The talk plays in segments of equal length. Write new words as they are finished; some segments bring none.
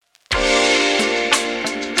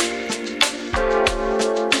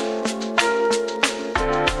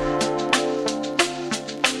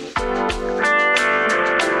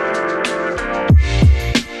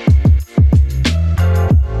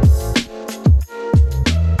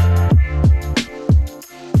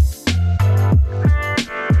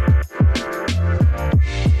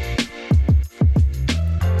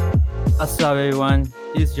up, everyone?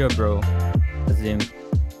 This is your bro, Azim.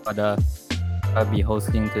 Pada. I'll be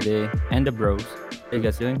hosting today, and the bros. How you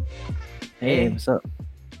guys doing? Hey, Hey, what's up?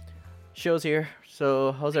 show's here.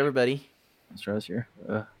 So, how's everybody? It's Rose here.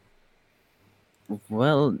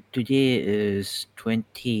 Well, today is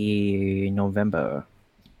 20 November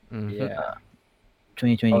Mm-hmm. Yeah.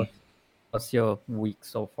 2020. How's your week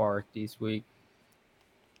so far this week?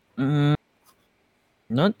 Mm,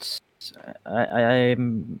 not.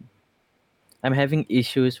 I'm having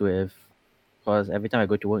issues with because every time I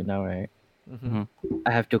go to work now, right, Mm-hmm. Mhm.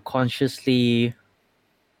 I have to consciously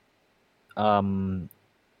um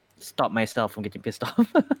stop myself from getting pissed off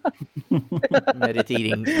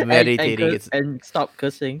Meditating, and meditating. curse It's and stop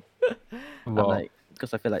cursing. I'm Wow. like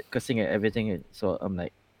because I feel like cursing at everything, so I'm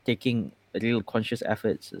like taking a little conscious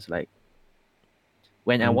efforts. It's like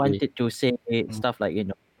when I Indeed. wanted to say Mm. stuff like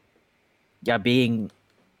you're being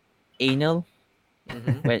anal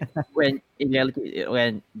mm-hmm. when in reality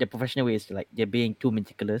when the professional way is like they're being too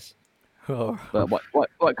meticulous. Oh, But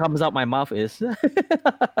what comes out my mouth is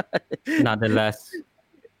Nonetheless,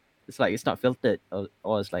 it's like it's not filtered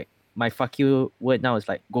or it's like my fuck you word now is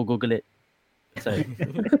like go Google it. It's like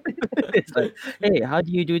it's like hey how do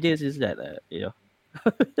you do this? Is that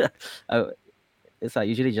I, it's like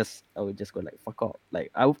usually just I would just go like fuck off.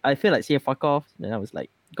 Like I feel like saying fuck off, then I was like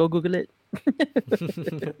go Google it.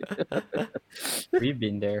 we've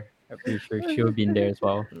been there. I'm pretty sure she'll been there as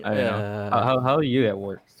well. I don't know. How, uh, how, how are you at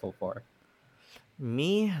work so far?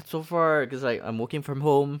 me so far, because I'm working from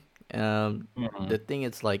home. Mhm. The thing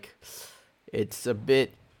is like, it's um,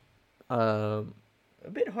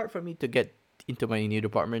 a bit hard for me to get into my new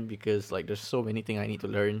department because like there's so many things I need to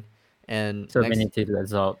learn. And So many to the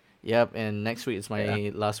result. and next week is Yeah.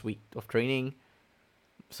 my last week of training.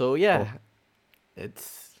 So Oh, yeah,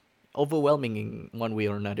 it's overwhelming in one way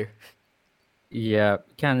or another. yeah,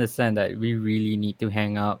 can understand that we really need to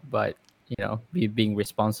hang out, but we being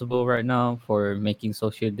responsible right now for making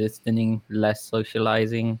social distancing, less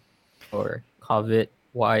socializing, or COVID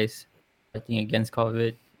wise, fighting against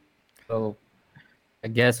COVID. So I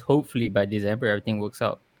guess hopefully by December everything works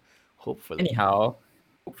out. Hopefully. Anyhow,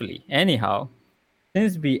 anyhow,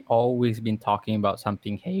 since we always been talking about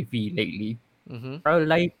something heavy lately, Mm-hmm. I would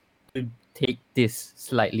like to take this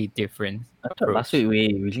slightly different I thought last approach.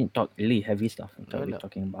 week we didn't talk really heavy stuff. I thought No, we were no.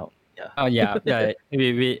 talking about Oh yeah, yeah.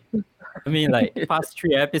 I mean, like past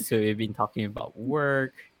three episodes, we've been talking about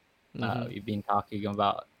work. Mm-hmm. We've been talking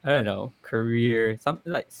about I don't know career,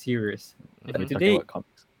 something like serious. thought we were talking Today, about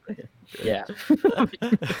comics. Okay. yeah.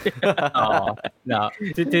 Oh no.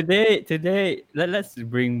 Today, let's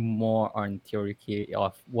bring more on theory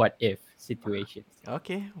of what if situations,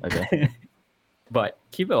 Okay. Okay. but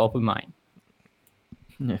keep an open mind.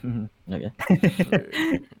 Okay.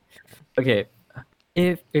 Okay,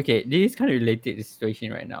 if okay, this is kind of related to the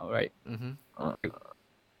situation right now, right? Mm-hmm. Uh,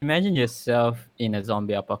 Imagine yourself in a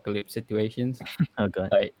zombie apocalypse situations. oh god.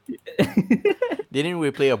 Like, Didn't we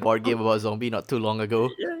play a board game about zombie not too long ago?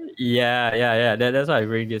 yeah. That's why I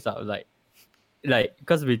bring this up. Like,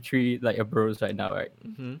 because we three like a bros right now, right?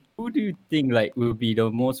 Mm-hmm. Who do you think like will be the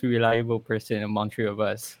most reliable person among three of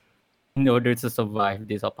us in order to survive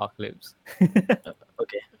this apocalypse?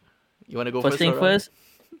 Okay. You want to go First first, thing Laura? first,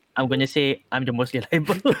 I'm gonna say I'm the most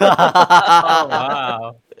reliable. Oh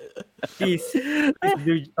wow! Please, please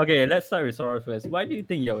do. Okay, let's start with Sora first. Why do you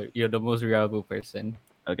think you're the most reliable person?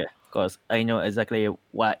 Okay, cause I know exactly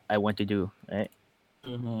what I want to do, right?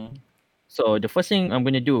 Mm-hmm. So the first thing I'm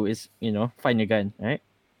gonna do is find a gun, right?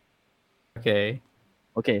 Okay.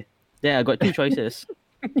 Okay. Then I got two choices.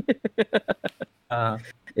 Uh,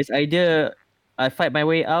 It's either I fight my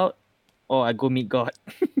way out or I go meet God.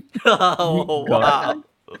 meet Oh God. wow!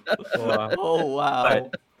 Wow. Oh But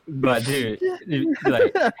wow! but dude,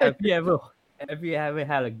 like, have you ever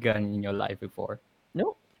had a gun in your life before?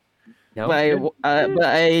 No, No. Then but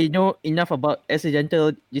I know enough about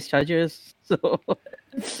accidental discharges, so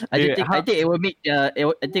dude, I think it will make I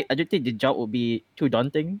don't think the job will be too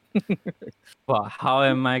daunting. how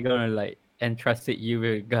am I gonna like entrust you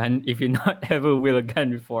with a gun if you not ever wield a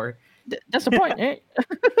gun before? That's the point, right?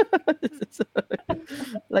 So,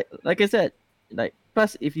 like I said, like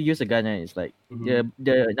plus if you use a gun, it's like Mm-hmm.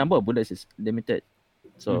 the number of bullets is limited,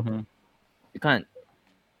 so Mm-hmm. you can't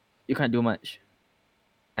you can't do much.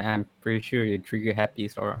 I'm pretty sure you're trigger happy,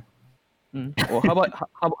 Sora. Or how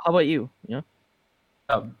about you?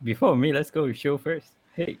 Before me, let's go with show first.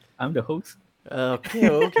 Hey, I'm the host.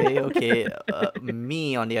 Okay.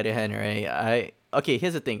 Me on the other hand, right?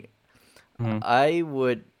 Here's the thing. Mm-hmm. I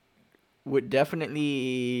would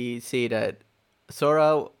definitely say that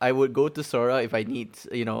Sora, I would go to Sora if I need,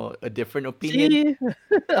 a different opinion. See?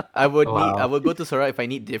 I Wow. would go to Sora if I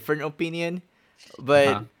need different opinion. Uh-huh.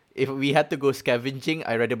 But if we had to go scavenging,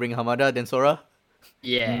 I'd rather bring Hamada than Sora. Mm.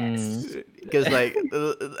 Yes. Because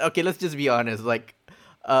okay, let's just be honest.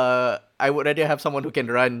 I would rather have someone who can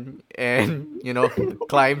run and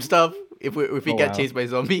climb stuff if we Oh get wow. chased by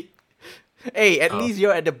zombie. Hey, at Oh. least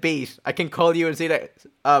you're at the base. I can call you and say that,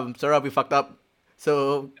 Sora, we fucked up.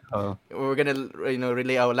 So Oh. we're gonna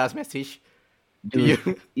relay our last message to Dude,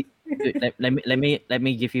 you. dude, let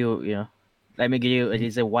me give you, let me give you a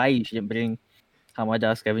reason why you shouldn't bring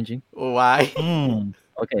Hamada scavenging. Why?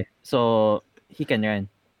 Okay, so he can run,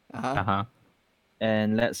 Uh-huh. Uh-huh.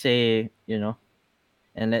 and let's say,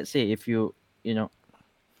 if you, you know,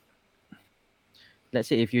 let's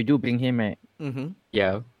say if you do bring him, right, Mm-hmm.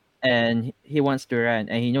 Yeah. and he wants to run,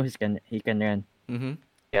 and he knows he can run. Mm-hmm.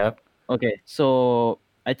 Yep. Okay, so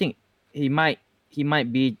I think he might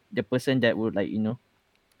be the person that would, like,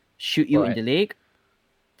 shoot you in Right. the leg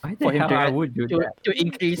Why the for him hell to I run, would do to that? to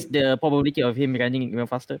increase the probability of him running even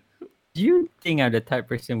faster. Do you think I'm the type of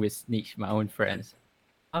person would snitch my own friends?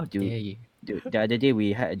 How Dude. dare you? Dude, the other day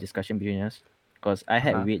we had a discussion between us because I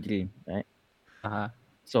had a Uh-huh. weird dream, right? Uh-huh.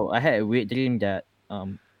 So I had a weird dream that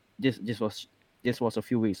this was a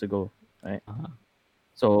few weeks ago, right? Uh-huh.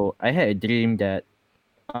 So I had a dream that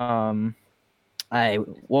um I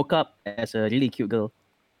woke up as a really cute girl.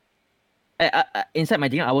 Inside my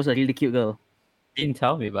dream I was a really cute girl. Didn't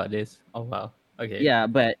tell me about this. Oh wow. Okay. Yeah,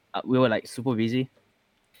 but we were like super busy.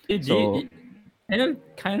 Do So you,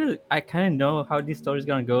 I kind of know how this story's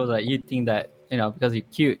gonna go. Like you think that because you're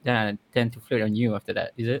cute, then I tend to flirt on you after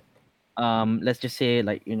that. Is it? let's just say,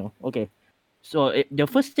 like, okay. So the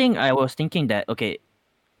first thing I was thinking that, okay,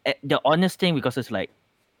 the honest thing, because it's like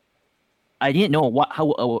I didn't know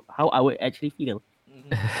how I would actually feel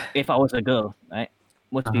if I was a girl, right?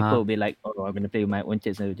 Most people Uh-huh. will be like, "Oh, I'm gonna play with my own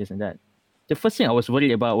tits and this and that." The first thing I was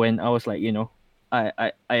worried about when I was like,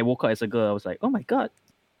 I woke up as a girl, I was like, "Oh my god,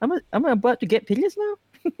 am I about to get periods now?"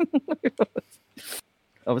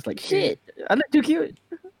 I was like, "Shit, I look too cute."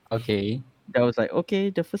 Okay. I was like, "Okay,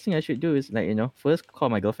 the first thing I should do is, like, first call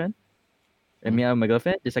my girlfriend and meet up with my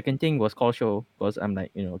girlfriend." The second thing was call Show, because I'm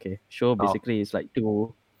like, okay, Show Oh, basically is like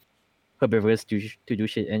two herbivores to do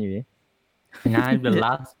shit anyway. and I'm the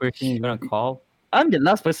last person you're gonna call. I'm the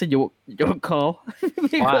last person you don't call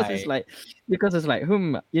because it's Why? like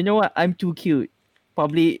you know what? I'm too cute.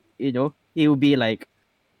 Probably, he will be like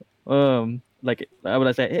I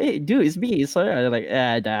would say, "Hey, dude, it's me, it's Sarah." They're like,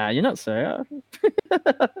 nah, you're not Sarah.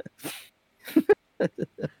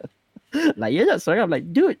 Like, you're not Sarah. I'm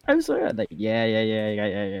like, dude, I'm Sarah. Like,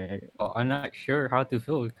 yeah. Oh, I'm not sure how to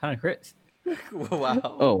feel. It kind of hurts. Wow.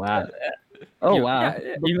 Oh wow. Oh wow.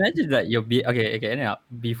 Yeah. Imagine that you'll be okay. Okay. Anyhow,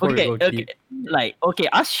 before we Okay, go okay. deep, Like, okay,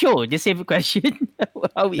 ask Show the same question.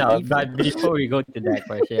 How we no, even. but before we go to that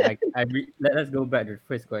question, let's go back to the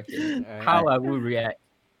first question. Alright. How I would react.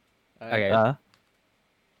 Alright. Okay.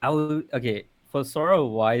 I will. Okay. For Sora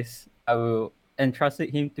wise, I will entrusted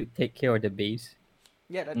him to take care of the base.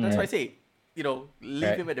 Yeah, that's why I say, leave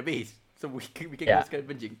Right. him at the base so we can Yeah. go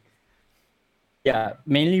scavenging. Yeah,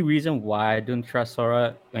 mainly reason why I don't trust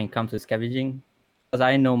Sora when it comes to scavenging, because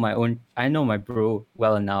I know my bro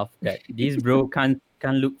well enough that this bro can't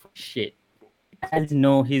look for shit. I just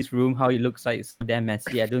know his room, how it looks like, it's so damn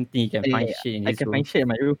messy. I don't think he can find Yeah, shit in I his can room. find shit in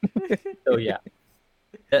my room. So yeah,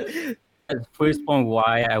 that's the first point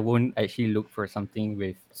why I won't actually look for something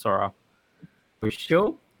with Sora. For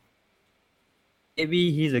sure, maybe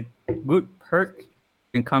he's a good perk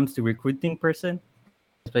when it comes to recruiting person,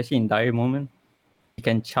 especially in dire moment. He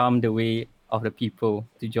can charm the way of the people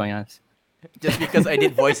to join us. Just because I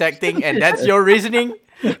did voice acting and that's your reasoning?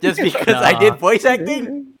 Just because I did Nah. voice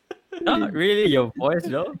acting? Not really your voice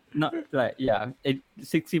though. Not like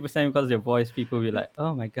 60% because of your voice. People will be like,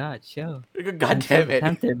 "Oh my god, show! God I'm so damn it.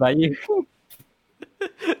 tempted by you."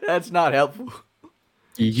 That's not helpful.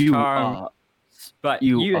 You Charm, are but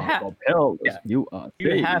you you are have compelled. yeah, You are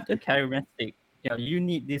you have saved. to charismatic. You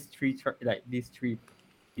need these three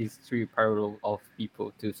parallel of people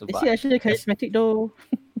to Is he survive. actually charismatic though?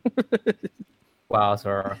 Wow,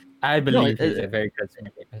 sir. I No, believe he's a very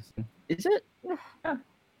charismatic person. is it?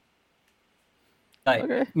 Like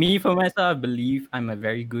Okay. me for myself, I believe I'm a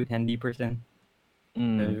very good handy person, a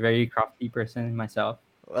Mm. very crafty person myself.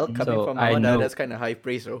 Well, coming So from I Hamada, know. that's kind of high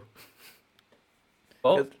praise, though.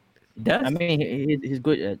 Oh, does I mean, he's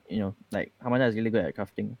good at, like, Hamada is really good at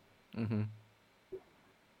crafting. Mm-hmm.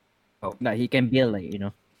 Like, he can build, like,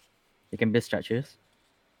 he can build structures.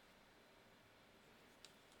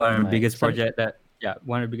 one of the Like, biggest some- project that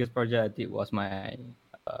one of the biggest project I did was my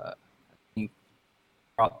I think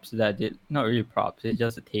props that I did. Not really props. It's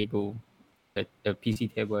just a table, a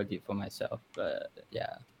PC table I did for myself. But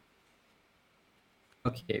yeah.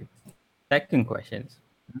 Okay. Second questions.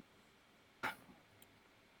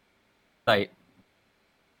 Like,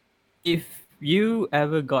 if you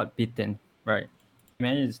ever got bitten, right?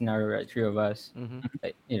 Imagine a scenario, right? Three of us, Mm-hmm.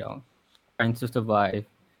 like, trying to survive,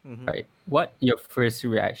 Mm-hmm. right? What your first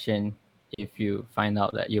reaction if you find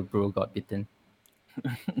out that your bro got bitten?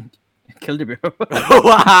 Kill the bro.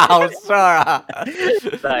 Wow, Sarah.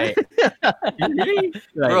 Like, really?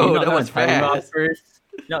 Like, you're Bro, not that gonna was tie him up fast. first.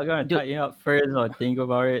 You're not gonna Dude. tie him up first or think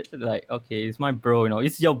about it. Like, okay, it's my bro.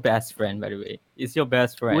 It's your best friend, by the way. It's your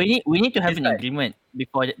best friend. We need to have It's an like- agreement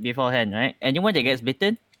beforehand, right? Anyone that gets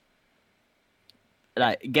bitten,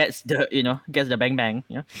 like gets the bang bang.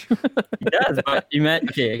 Yeah. Yes, but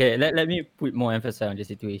okay. Let me put more emphasis on the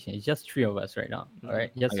situation. It's just three of us right now. All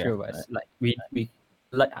right, just Okay, three of us. Like we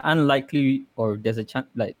like unlikely, or there's a chance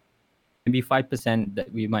like maybe 5%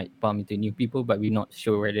 that we might bump into new people, but we're not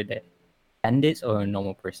sure whether they're bandits or a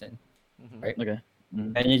normal person. Right? Okay.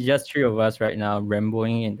 Mm. And it's just three of us right now,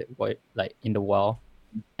 ramboing in the void, like in the wall,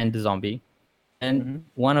 and the zombie, and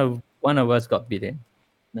Mhm. one of us got bitten.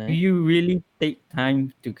 Do Nice. you really take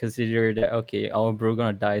time to consider that, okay, our bro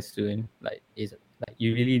gonna die soon? Like, is like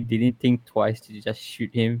you really didn't think twice to just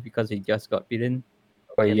shoot him because he just got bitten,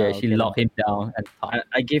 or Okay you lah, actually okay lock him down and talk?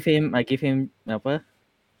 I give him apa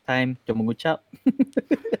time to mengucap.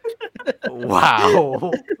 Wow.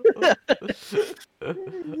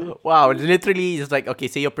 Wow, literally just like, okay,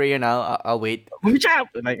 say your prayer now. I'll wait. Mengucap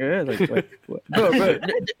like what? Bro,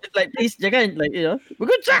 like please jangan like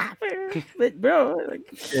mengucap. But bro, like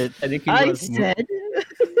Technically, I what said.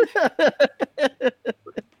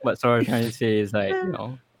 what Sora trying to say is like,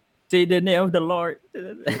 say the name of the Lord.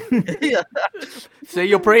 Yeah. Say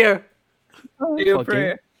your prayer. Say your Forgive-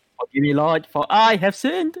 prayer. Forgive me, Lord, for I have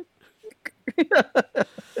sinned.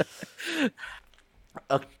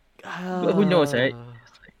 But who knows, right?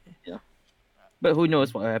 But who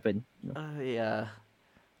knows what will happen? Yeah.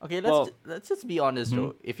 Okay, Well- let's just be honest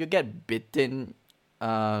though. If you get bitten,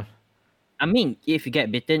 I mean, if you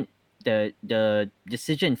get bitten, the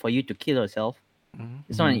decision for you to kill yourself,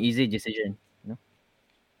 it's not an easy decision.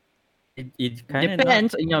 It kind of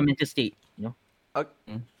Depends on your mental state.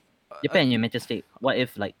 Depends on your mental state. What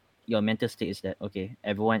if like your mental state is that okay,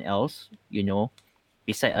 everyone else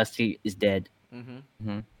beside us three is dead,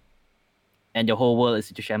 and the whole world is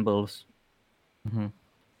into shambles,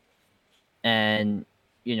 and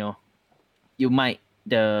you might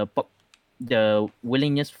the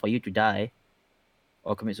willingness for you to die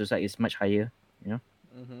or commit suicide is much higher.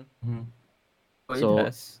 So, it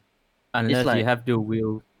does. Unless you like- have the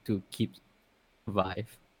will to keep survive.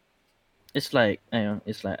 It's like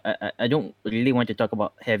I don't really want to talk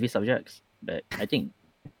about heavy subjects, but I think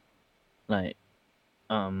like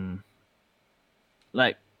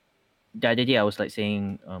like the other day I was like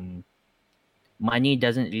saying money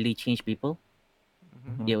doesn't really change people.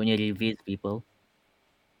 It only reveals people.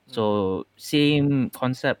 So same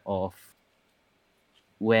concept of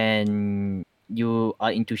when you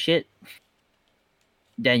are into shit,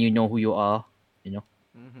 then you know who you are.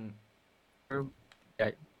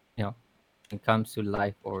 That when it comes to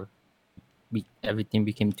life, or everything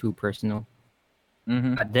became too personal.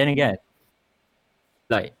 Mm-hmm. But then again,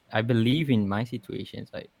 like, I believe in my situations,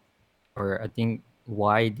 like, or I think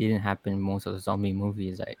why it didn't happen in most of the zombie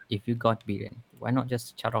movies, like, if you got beaten, why not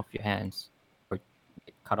just cut off your hands, or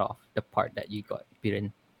cut off the part that you got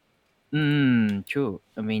beaten? True.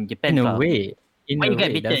 I mean, In depends a lah. way, When you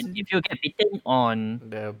get does bitten, if you get bitten on,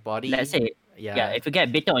 the body. let's say, yeah. if you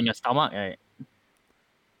get bitten on your stomach, right?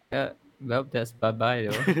 well, that's bye bye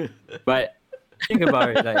though. But think about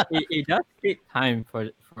it, like, it does take time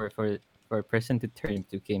for a person to turn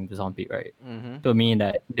into game zombie, right? To mean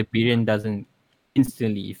that the beating doesn't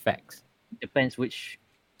instantly affect. Depends which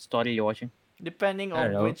story you're watching. Depending I don't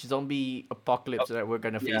on know. which zombie apocalypse that we're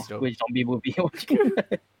gonna face though. Which zombie movie you're watching.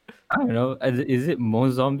 I don't know. Is it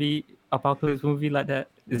most zombie apocalypse movie like that?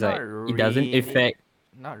 It's Not like it doesn't really. affect.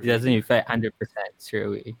 Not It doesn't really. affect 100% straight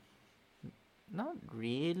away. Not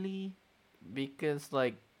really, because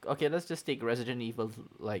like, okay, let's just take Resident Evil.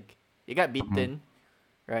 Like, you got beaten,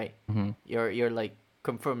 right? Mhm. You're like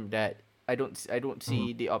confirmed that I don't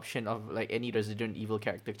see the option of like any Resident Evil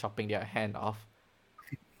character chopping their hand off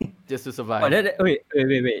just to survive. Oh, wait.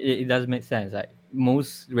 It does make sense. Like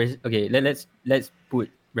okay, let's put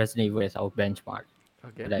Resident Evil as our benchmark.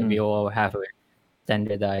 Okay. Like, we all have a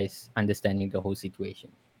standardized understanding of the whole situation.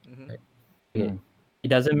 Mhm. Right? Okay. It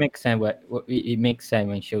doesn't make sense. It makes sense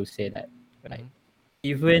when shows say that, right?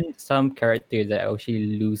 Even some characters that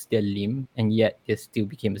actually lose their limb and yet they still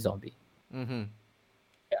became a zombie. Mm-hmm.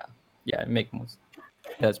 Yeah,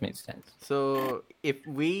 does make sense. So if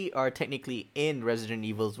we are technically in Resident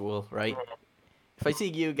Evil's world, right? If I see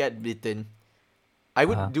you get bitten, I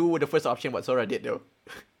Uh-huh. would do the first option what Sora did though.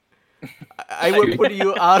 I would put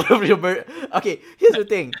you out of your Okay, here's the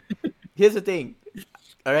thing. Here's the thing.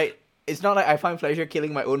 All right, it's not like I find pleasure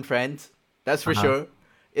killing my own friends. That's for Uh-huh. sure.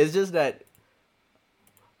 It's just that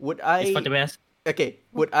would It's for the I best. okay,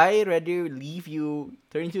 would I rather leave you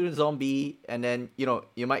turn into a zombie and then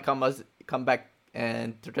you might come back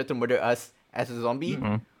and to try to murder us as a zombie,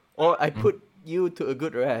 Mhm. or I put you to a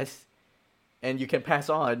good rest and you can pass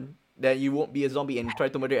on, then you won't be a zombie and try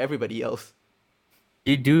to murder everybody else.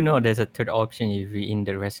 You do know there's a third option if we in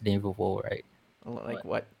the Resident Evil world, right? Like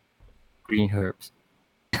what? Green herbs.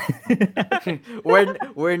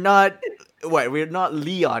 We're not what? We're not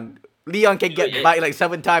Leon. Leon can get back like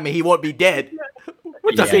 7 times and he won't be dead.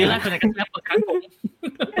 What the Yeah. Yelah, kau nak kasi apa kangkung.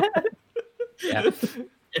 Yeah.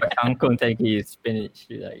 But kangkong technically is spinach.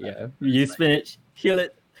 Like, yeah. You use spinach, heal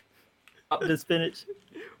it. Up the spinach.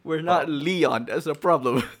 We're not Leon. That's the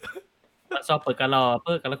problem. So apa kalau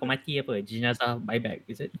kau mati apa? Jenazah buyback,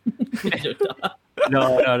 is it?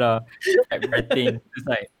 No. Like breathing. It's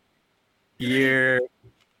like, here,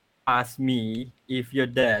 ask me if you're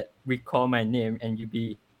dead, recall my name, and you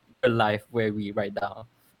be alive where we right now.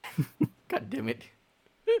 God damn it.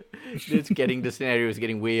 The scenario is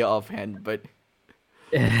getting way offhand, but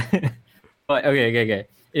But okay.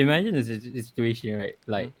 Imagine this situation, right?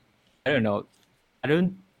 Like, I don't know.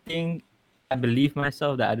 I believe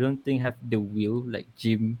myself that I don't think have the will like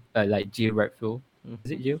Jill Redfield.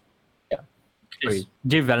 Is it Jill? Yeah. Sorry,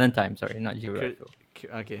 Jill Valentine. Sorry, not Jill Redfield.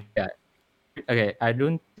 okay. Okay, I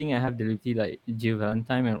don't think I have the ability like Jill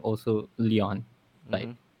Valentine and also Leon.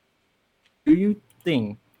 Like, Mhm. do you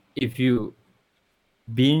think if you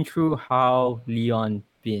been through how Leon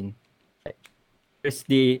been, like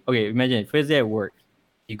first day, okay, imagine first day at work,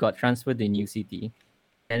 you got transferred to a new city,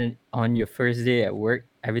 and on your first day at work,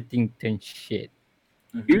 everything turned shit.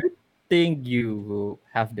 Do you think you will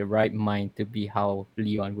have the right mind to be how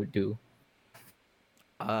Leon would do?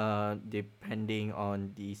 Depending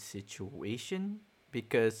on the situation,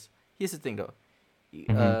 because here's the thing though. You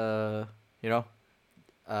know,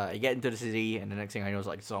 I get into the city, and the next thing I know is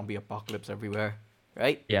like zombie apocalypse everywhere,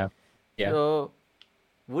 right? Yeah. So,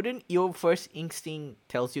 wouldn't your first instinct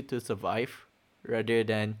tells you to survive rather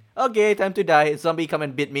than okay, time to die, zombie come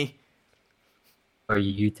and bit me? Or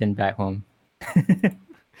you turn back home.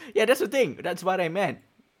 Yeah, that's the thing. That's what I meant.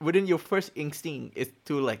 Wouldn't your first instinct is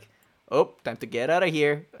to like, oh, time to get out of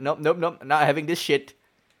here? Nope, not having this shit.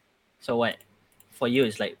 So what? For you,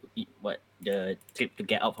 it's like what the trip to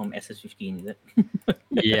get out from SS15, is it?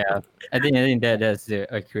 Yeah, I think that's the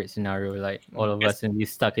accurate scenario. Like all of us will be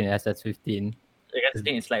stuck in SS15.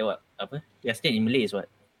 Resident is like what? Apa? Resident in Malay is what?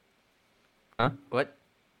 What?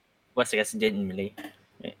 What's resident in Malay?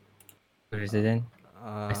 Resident,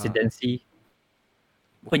 Uh, residency.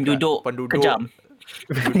 Penduduk penduduk. kejam.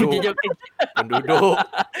 Penduduk. Penduduk.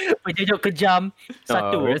 Penduduk kejam.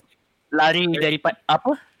 Satu. res- Lari daripada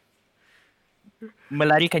apa?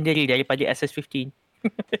 Melarikan diri daripada SS15.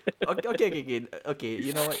 Okay.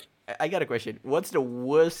 You know what? I got a question. What's the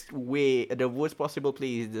worst possible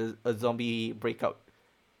place a zombie breakout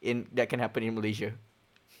that can happen in Malaysia?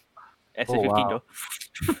 SS15 wow. though.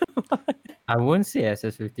 I wouldn't say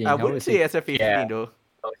SS15. I wouldn't say SF-15 yeah. though.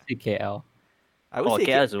 I would say KL. I would Oh, say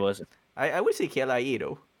KL is the worst. I would say KLIA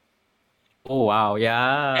though. Oh wow,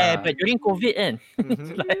 yeah. But during COVID kan,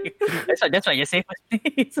 Mhm. like, that's why you're safest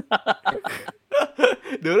place.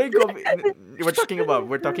 During COVID,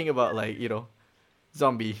 we're talking about like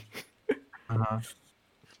zombie. Uh-huh.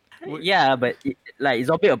 Yeah, but like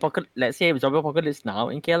zombie apocalypse. Let's say zombie apocalypse now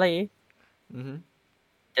in KLIA, Mm-hmm.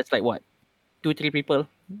 that's like what, 2-3 people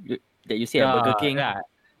that you see at Burger King. Yeah.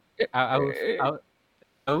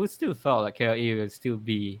 I would still felt like KLE would still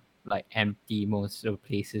be like empty most of the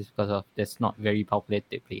places because of that's not very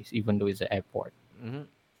populated place, even though it's an airport. Mm-hmm.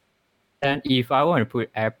 And if I want to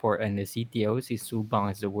put airport in the city, I would say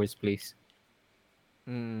Subang is the worst place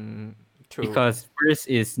True. because first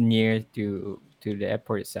is near to the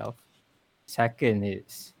airport itself. Second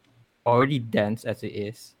is already dense as it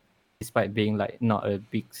is, despite being like not a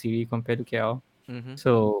big city compared to KL. Mm-hmm.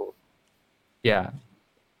 So yeah,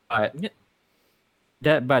 but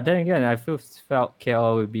Yeah. but then again, I felt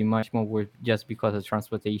KL would be much more worth just because of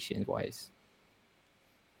transportation wise.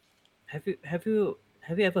 Have you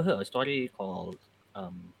ever heard a story called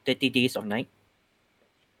 30 Days of Night?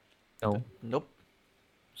 No. Nope.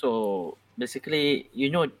 So basically, you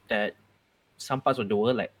know that some parts of the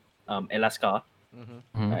world, like Alaska, Mhm.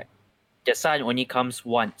 Mhm. the sun only comes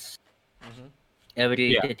once Mhm.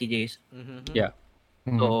 every Yeah. 30 days. Mhm. Yeah.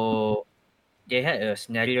 Mhm. So they had a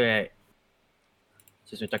scenario, right?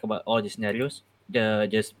 Since we talk about all the scenarios, the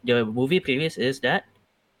movie premise is that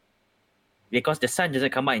because the sun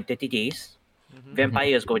doesn't come out in 30 days, Mhm.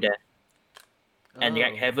 vampires go there and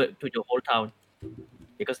wreak Oh. havoc to the whole town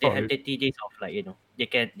because they Oh, have 30 days of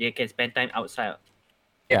they can spend time outside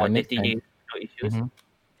yeah, for it makes 30 sense. days, no issues, Mhm.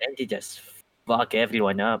 and they just fuck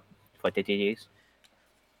everyone up for 30 days.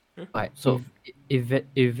 But So if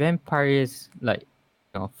vampires like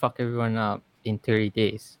fuck everyone up in 30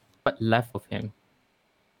 days, what left of him?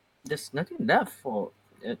 there's nothing left for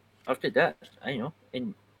after that. I know.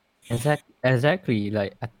 And Exactly.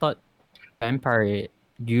 Like I thought vampire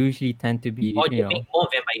usually tend to be or they make more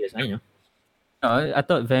vampires. I know. I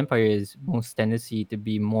thought vampires most tendency to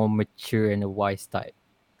be more mature and a wise type.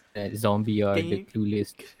 That zombie are Can the you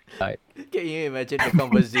clueless type. can you imagine the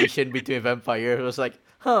conversation between vampires? It was like,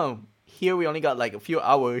 here we only got like a few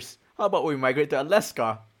hours. How about we migrate to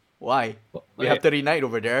Alaska? Why? We have 30 night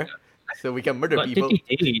over there, so we can murder Got people.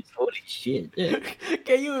 30 days. Holy shit. Yeah.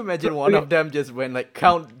 Can you imagine one of them just went like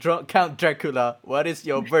Count Dracula? What is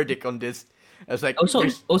your verdict on this? It's like Also,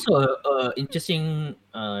 there's also a interesting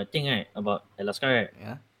thing, right, about Alaska, right?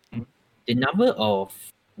 yeah. The number of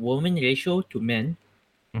woman ratio to men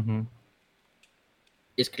Mm-hmm.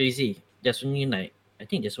 is crazy. There's only like I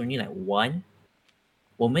think there's only like one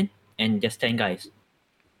woman and just 10 guys.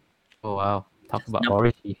 Oh wow, talk about Number,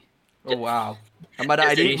 orgy. Oh wow. Amada,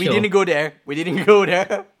 that's the we ratio. didn't go there. We didn't go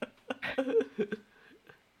there.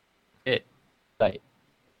 It like,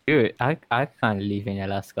 dude, I can't live in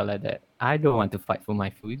Alaska like that. I don't want to fight for my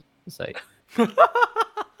food. It's like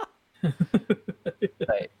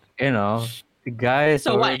the guys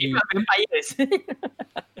So what? If already. you're vampires,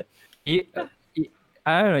 e-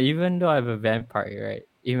 I don't know. Even though I'm a vampire, right?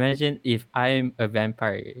 Imagine if I'm a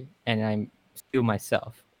vampire and I'm still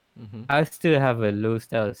myself. Mhm. I still have a low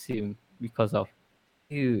self-esteem because of,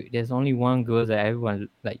 dude. There's only one girl that everyone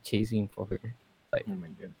like chasing for her. Like, oh my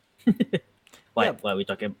god. Yeah. What are we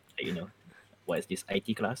talking? What is this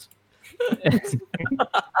IT class?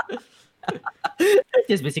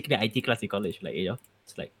 Just basically IT class in college,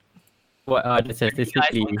 it's like what are the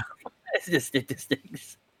statistically? it's just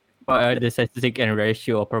statistics. What are the statistic and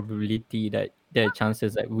ratio or probability that the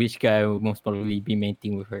chances that which guy will most probably be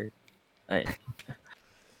mating with her? I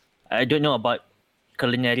I don't know about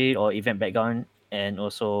culinary or event background and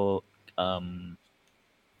also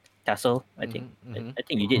tassel. I think Mhm. Mhm. I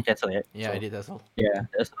think you did tassel, right? Yeah, So I did as well. Yeah.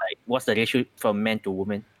 that's like what's the ratio from men to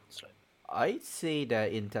women? It's like, I'd say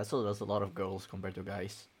that in Tesla there's a lot of girls compared to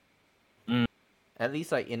guys. Mm. At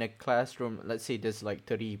least like in a classroom, let's say there's like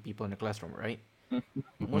 30 people in a classroom, right?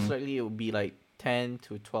 Most likely it would be like 10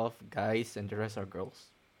 to 12 guys and the rest are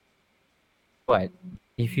girls. But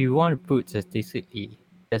if you want to put statistically,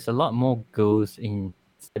 there's a lot more girls in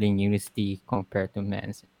studying university compared to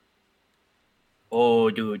men. oh,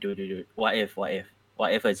 dude. What if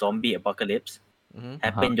a zombie apocalypse Mhm.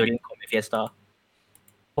 happened during Comet Fiesta?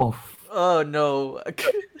 Oh, Oh no.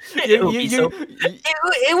 It would be so.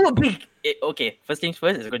 It would be okay. First things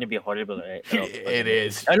first, it's going to be horrible, right? It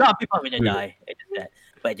is. A lot of people are going to Wait. die. It's that.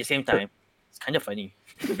 But at the same time, it's kind of funny.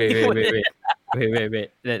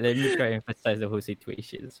 wait. Let me try and emphasize the whole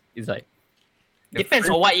situation. It's like Depends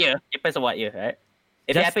on what year. Right?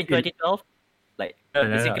 If it Just happened in- 2012, like No.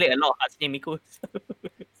 basically a lot of Hatsune Miku.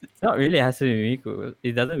 Not really Hatsune Miku.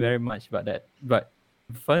 It doesn't very much about that. But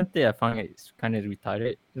the fun thing I found is kind of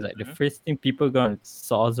retarded. It's like the first thing people gonna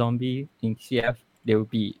saw zombie in CF, they will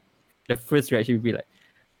be the first reaction will be like,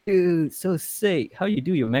 dude, so sick. How you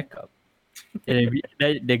do your makeup? And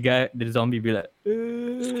then the zombie be like,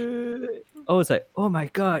 oh, it's like, oh my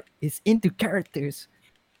god, it's into characters.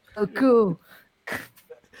 Oh, cool.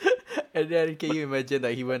 And then can you imagine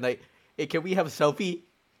that he went like, "Hey, can we have a selfie?"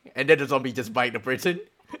 And then the zombie just bite the person,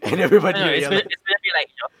 and everybody. No, it's realized- gonna be like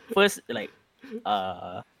first like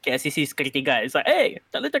KLCC security guard. It's like, hey,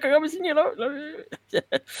 tak boleh cakap kat sini lah.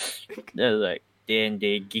 Then like then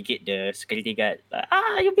they gigit the security guard. Like,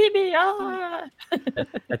 you beat me.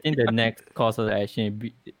 I think the next course of action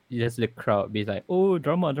be just the crowd be like, oh,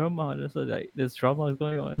 drama. That's like this drama is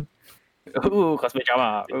going on. Ooh, cosplay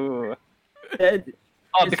drama. Ooh. It's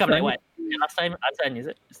Become like funny. what? Last time Azan, is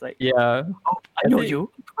it? It's like, Yeah, I know think-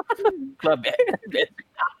 you. Club band.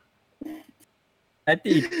 I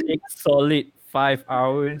think it takes solid 5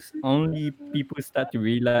 hours. Only people start to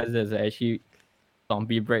realize there's actually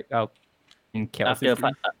zombie breakout in Kelsey.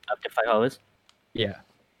 After 5 hours. Yeah,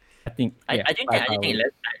 I think. I Yeah, think 5 I think hours.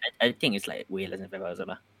 less, I think it's like way less than 5 hours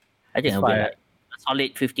lah. I think That's it'll be why like a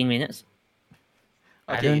solid 15 minutes.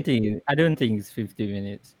 I Okay, don't think it's 50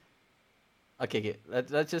 minutes. okay.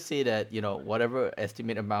 Let's just say that whatever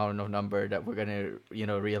estimate amount of number that we're gonna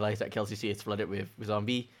realize that Kelsey C is flooded with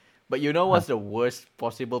zombie, but what's the worst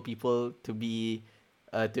possible people to be,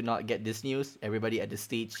 to not get this news? Everybody at the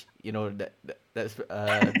stage, that's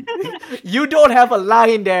you don't have a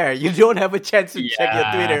line there. You don't have a chance to check your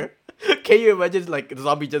Yeah. Twitter. Can you imagine like a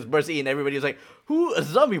zombie just bursts in? Everybody's like, "Who a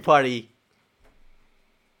zombie party?"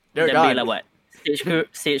 They're Then be gone. like what?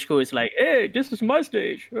 Stage crew is like, hey, this is my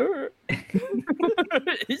stage.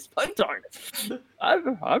 It's my turn.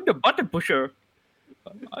 I'm the button pusher.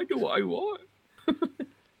 I do what I want.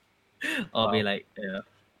 I'll be Wow. like, yeah.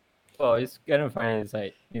 Well, it's kind of funny. It's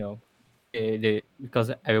like, because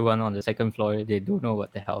everyone on the second floor, they don't know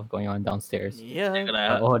what the hell is going on downstairs. Yeah.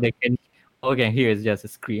 Like, All they can hear is just a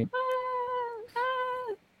scream.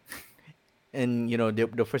 And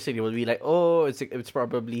the first thing they will be like, oh, it's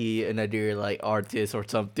probably another like artist or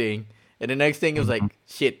something, and the next thing is like,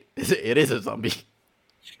 shit, it is a zombie.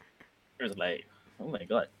 it was like, oh my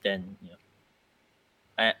god. Then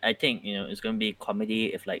I think it's gonna be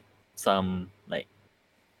comedy if like some like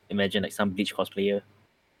imagine like some Bleach cosplayer.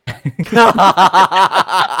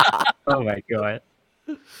 Oh my god.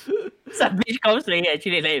 Some Bleach cosplayer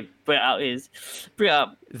actually like bring out his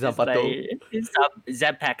Zapato. his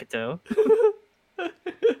Zapato.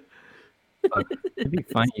 But it'd be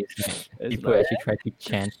funny if like, It's people like, actually try to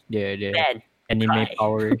chant the man, anime try.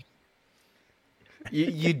 powers.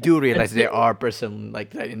 You do realize there are person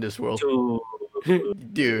like that in this world,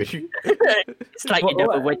 dude. It's like you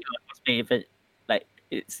never What? went to a cosplay event. Like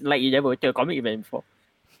it's like you never went to a comic event before.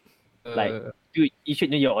 Like, dude, you should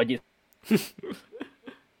know your audience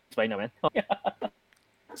by now, man.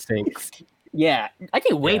 6. Yeah, I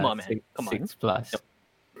think way Yeah, more, man. six- Come on, 6 plus.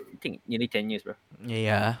 I think nearly 10 years, bro.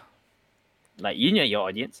 Yeah. Like you know your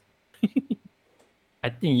audience. I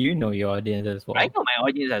think you know your audience as well. I know my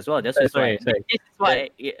audience as well. That's Sorry, why. sorry. This is why.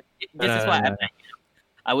 This is why I'm like,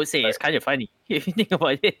 I would say it's kind of funny if you think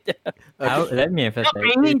about it. Let me emphasize. Not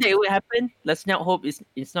meaning that it will happen. Let's not hope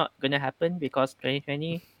it's not gonna happen because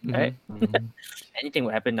 2020, right? Mhm. Anything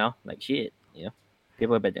will happen now. Like shit,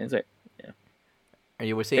 people back then, right? Are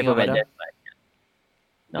you were saying People back about then,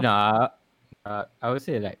 that? like, No, I would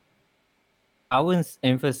say like I wouldn't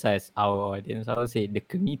emphasize our audience. I would say the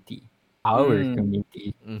community, our Mm.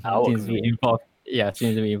 community. Mhm. Our Since we community. involved,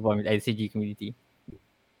 since we involved in ICG community,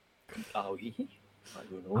 oh, I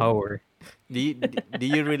don't know. our Do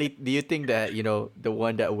you think that the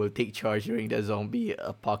one that will take charge during the zombie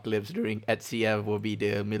apocalypse during at CF will be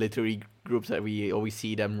the military groups that we always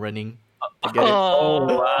see them running together? Oh,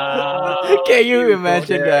 wow! Can you go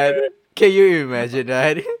imagine there. that? Can you imagine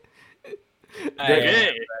that?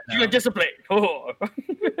 hey, you are disciplined. Oh.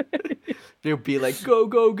 They'll be like, go,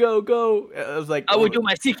 go, go, go. I was like, I will do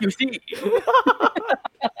my CQC.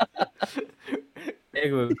 They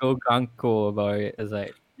will go gunko about it. It's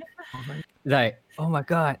like, oh my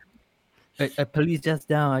god, a police just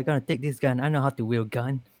down. I gotta take this gun. I know how to wield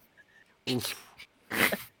gun. Oof.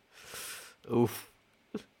 Oof.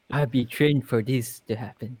 I'll be trained for this to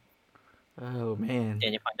happen. Oh man.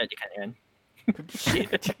 Then you find out you can't run.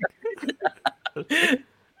 Shit.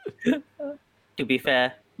 To be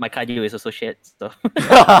fair, my cardio is also shit. So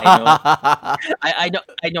I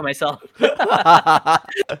know myself.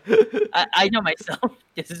 I know myself.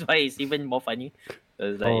 This is why it's even more funny.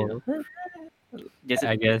 It's like, this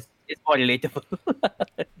I is guess. it's more relatable.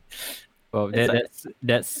 Well, It's like-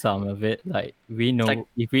 that's some of it. Like we know like-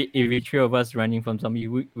 if we three of us running from zombie,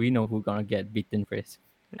 we know who's gonna get beaten first.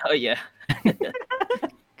 Oh yeah.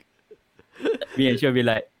 Me and she'll be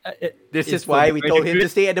like, This it's is why for we the told greater him to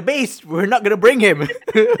good. stay at the base. We're not gonna bring him.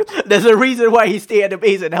 There's a reason why he stay at the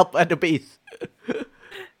base and help at the base.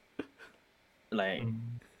 Like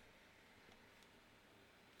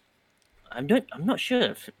I'm not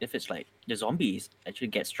sure if it's like the zombies actually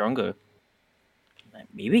get stronger. Like,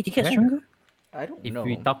 maybe they get Yeah. stronger. I don't If know.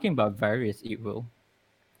 we're talking about virus, it will.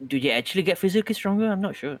 Do they actually get physically stronger? I'm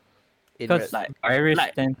not sure. Because like- virus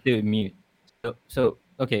like- tend to mute. So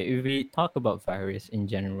okay, if we talk about virus in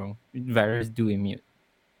general, virus do immute,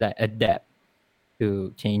 like adapt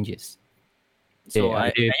to changes. So Yeah,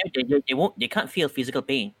 I know they can't feel physical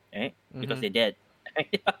pain, right? Because Mhm. they're dead.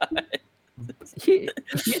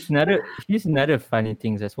 Here's another funny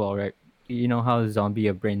things as well, right? You know how zombie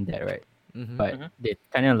are brain dead, right? Mhm. But Mhm. they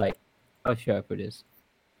kind of like, how should I put this?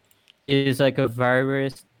 It's like a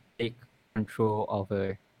virus take control of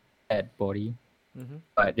a dead body, Mhm.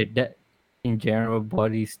 but the dead in general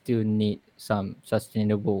body still need some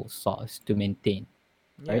sustainable source to maintain.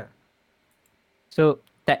 Yeah. Right. So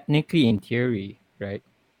technically, in theory, right,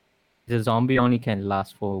 the zombie only can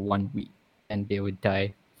last for 1 week, and they would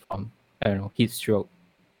die from, I don't know, heat stroke,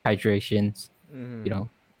 hydrations, Mm-hmm. you know,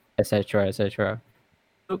 etc., etc.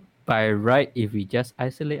 So by right, if we just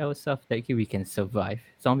isolate ourselves, technically we can survive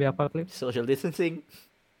zombie apocalypse. Social distancing.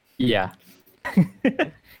 Yeah.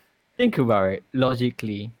 Think about it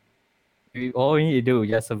logically. All we need to do is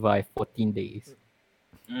just survive 14 days,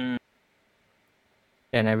 Mm,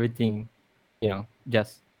 and everything,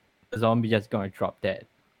 just the zombie just gonna drop dead.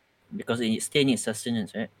 because it still needs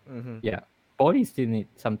sustenance, right? Mm-hmm. Yeah, body still need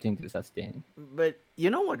something to sustain. But you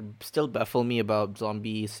know what still baffle me about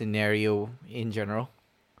zombie scenario in general?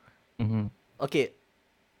 Mm-hmm. Okay,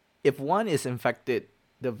 if one is infected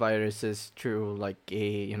the viruses through like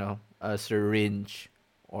a syringe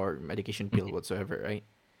or medication pill whatsoever, right?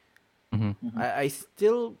 Mm-hmm. I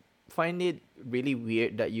still find it really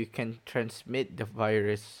weird that you can transmit the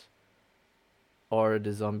virus or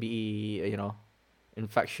the zombie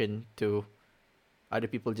infection to other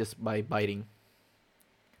people just by biting.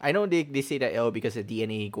 I know they say that because the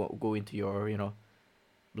DNA go into your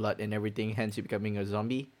blood and everything, hence you becoming a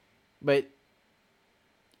zombie, but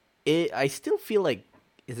I still feel like,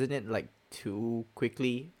 isn't it like too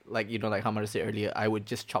quickly? Like like how Hamada said earlier, I would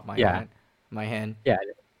just chop Yeah. my hand. Yeah,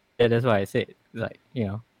 that's why I said, like,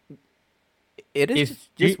 It is If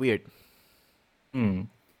just you- weird.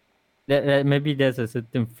 that maybe there's a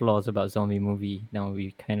certain flaws about zombie movie. Now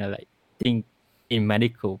we kind of like think in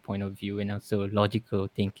medical point of view and also logical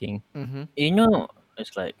thinking. Mm-hmm. You know,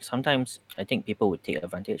 it's like sometimes I think people would take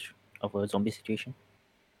advantage of a zombie situation.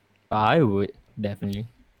 I would definitely.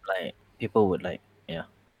 Like people would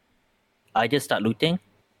I just start looting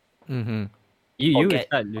Mm-hmm. You would get-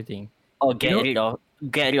 start looting. or You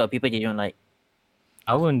get rid of people they don't like.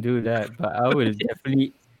 I wouldn't do that, but I will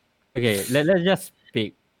definitely. Okay, let's just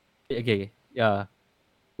pick. Okay,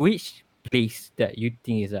 which place that you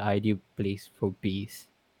think is the ideal place for bees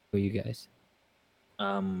for you guys?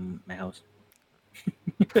 My house.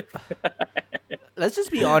 Let's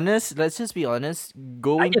just be honest.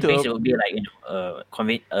 Going Ideal place to would be like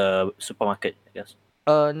supermarket, I guess.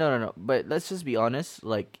 no. But let's just be honest.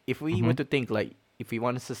 Like if we were Mhm. to think like if we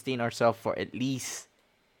want to sustain ourselves for at least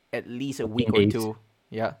a week 14 or days. two,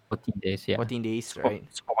 yeah, 14 days, yeah. 14 days, right?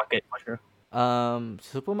 Supermarket for sure.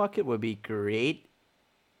 Supermarket would be great,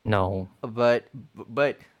 No. but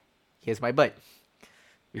here's my but.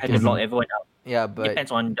 Had to lock everyone out. Yeah, but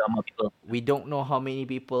Depends on the amount of people. we don't know how many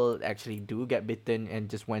people actually do get bitten and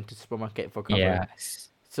just went to supermarket for cover. Yes.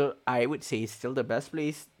 So I would say it's still the best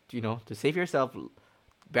place, to save yourself.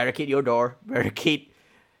 Barricade your door, barricade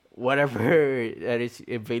whatever that is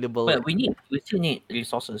available. But we still need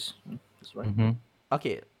resources. That's right. Mm-hmm.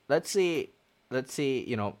 Okay, let's say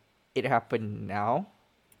it happened now,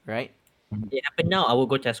 right? It happened now. I will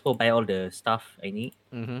go Tesco, buy all the stuff I need,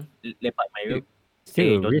 Mm-hmm. lepak my room. Still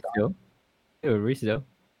Hey, a don't risk though. Still a risk though.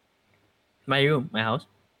 My room, my house.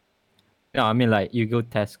 No, I mean like you go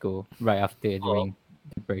Tesco right after during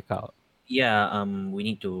the breakout. Yeah, we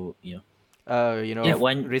need to,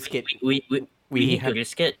 Risk it. We need have- to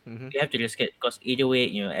risk it. Mhm. We have to risk it because either way,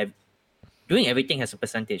 doing everything has a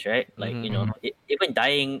percentage, right? Like Mhm. Even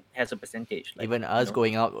dying has a percentage. Like, Even us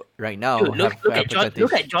going out right now Dude, look have at John. percentage.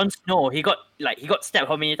 Look at Jon Snow. He got stabbed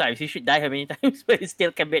how many times? He should die how many times, but he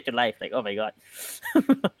still came back to life. Like, oh my god.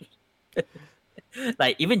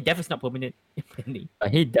 Like even death is not permanent. Apparently.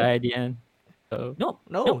 But he died at the end. So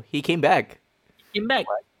No, he came back. He came back.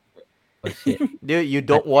 oh shit. Dude, you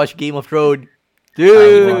don't watch Game of Thrones. watched.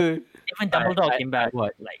 Dude. Even Dumbledore came back.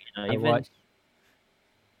 watched. Like I even watched.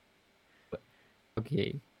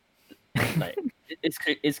 Okay. like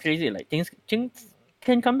it's crazy. Like things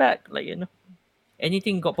can come back. Like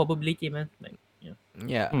anything got probability, man. Like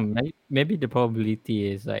Yeah. Maybe the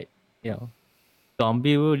probability is like,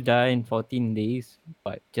 zombie will die in 14 days,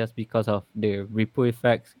 but just because of the ripple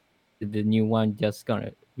effects, the new one just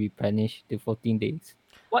gonna replenish the 14 days.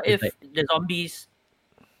 what It's if the zombies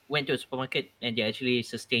went to a supermarket and they actually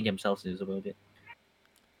sustained themselves is about it?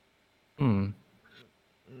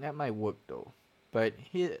 That might work though. But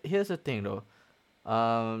here's the thing though.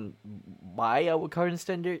 By our current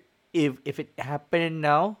standard, if it happened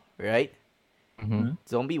now, right? Mm-hmm.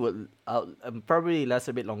 Zombie would probably last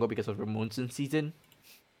a bit longer because of the monsoon season.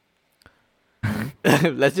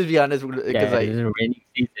 Let's just be honest, because Yeah, it's a rainy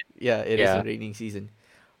season. it is Yeah. a raining season.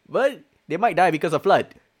 But they might die because of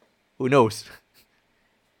flood. Who knows?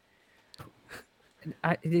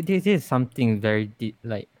 This is something very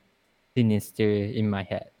sinister in my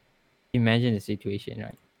head. Imagine the situation,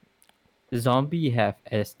 right? The zombie have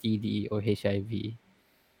STD or HIV.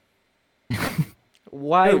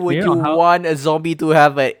 Why Dude, would you you know how- want a zombie to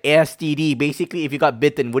have an STD? Basically, if you got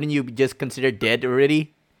bitten, wouldn't you just consider dead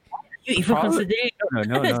already? You even Probably- considering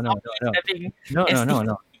No. zombies having No.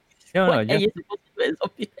 STDs. No, What are just you supposed to do as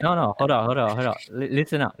zombie? no. Hold on.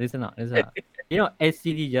 Listen up. You know,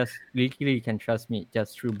 STD just literally you can trust me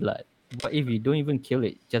just through blood. But if you don't even kill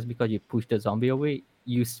it, just because you push the zombie away,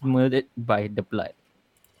 you smothered it by the blood.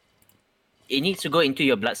 It needs to go into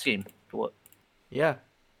your bloodstream to work. Yeah.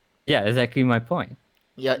 Yeah, exactly my point.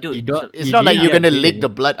 Yeah, Dude, You don't. it's you not like didn't you're get gonna bitten. lick the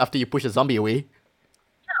blood after you push a zombie away.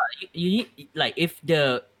 You need, like, if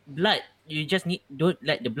the blood, you just need, don't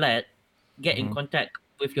let the blood get in contact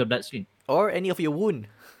with your bloodstream. Or any of your wound.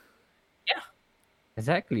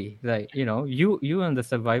 Exactly. Like, you know, you on the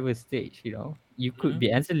survivor stage, you know, you could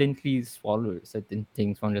be accidentally swallowed certain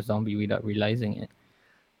things from the zombie without realizing it.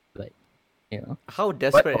 Like, you know. How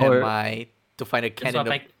desperate am or- I to find a That's can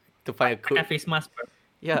why to find a pakai cook? face mask, bro.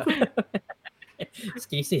 Yeah.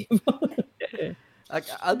 Stay safe.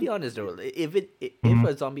 I'll be honest though. If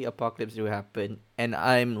a zombie apocalypse do happen and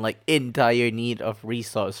I'm like in dire need of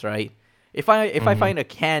resource, right? If I find a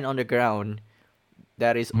can on the ground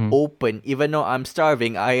that is open, even though I'm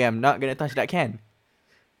starving, I am not gonna touch that can.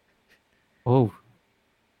 Oh,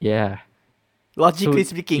 yeah. Logically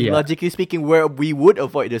So, speaking, where we would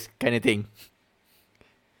avoid this kind of thing.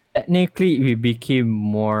 Technically, we became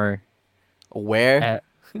more. Where?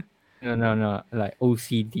 No. Like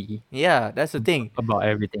OCD Yeah, that's the thing. about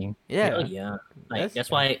everything. Yeah. Oh yeah. Like That's- that's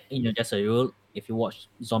why, there's a rule. If you watch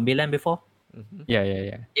Zombieland before, Yeah.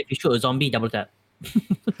 if you shoot a zombie, double tap.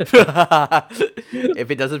 If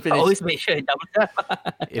it doesn't finish, Always make sure you double tap.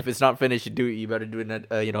 if it's not finished, you better do that.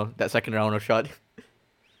 That second round of shot.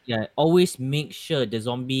 Yeah, always make sure the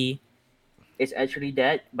zombie is actually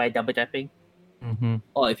dead by double tapping. Mm-hmm.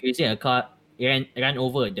 Or if you're using a car, ran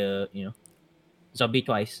over the zombie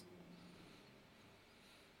twice.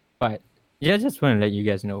 But yeah, I just want to let you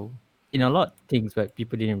guys know, in a lot of things, but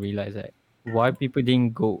people didn't realize that why people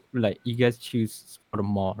didn't go, like, you guys choose for the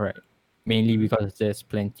mall, right? Mainly because there's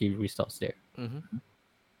plenty of resource there. Mm-hmm.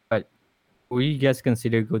 But would you guys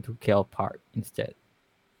consider go to KL Park instead?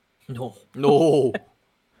 No. No.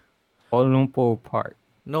 Kuala Lumpur Park,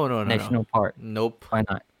 No. National Park. Nope. Why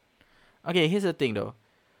not? Okay, here's the thing though.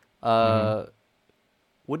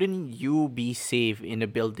 Wouldn't you be safe in a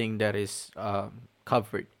building that is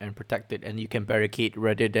covered and protected and you can barricade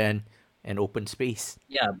rather than an open space?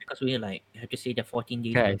 Yeah, because we have to say the 14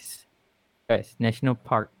 days. Guys, National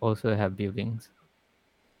Park also have buildings.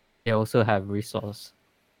 They also have resource.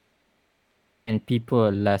 And people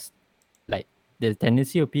are less, like, the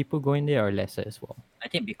tendency of people going there are lesser as well. I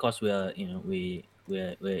think because we're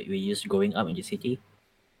used to growing up in the city,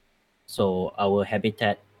 so our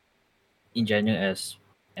habitat in general as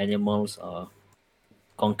animals are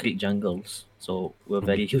concrete jungles. So we're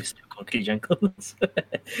very used to concrete jungles.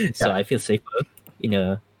 So Yeah. I feel safer in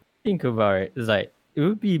a Think about it. It's like it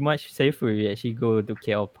would be much safer if you actually go to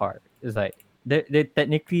KL Park. It's like they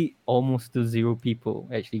technically almost to zero people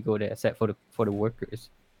actually go there except for the workers.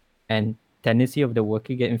 And tendency of the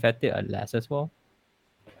worker get infected are less as well.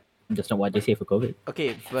 that's not what they say for COVID.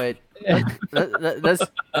 Okay, but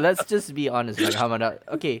let's just be honest. Like how much?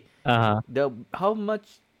 Okay, how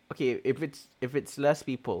much? Okay, if it's less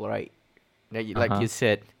people, right? Like you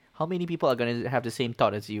said, how many people are gonna have the same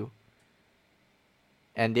thought as you?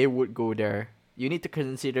 And they would go there. You need to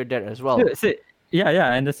consider that as well. Yeah,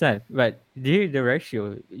 I understand. But the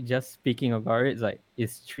ratio, just speaking about it,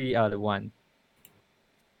 it's 3 out of 1.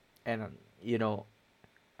 And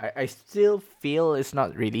I still feel it's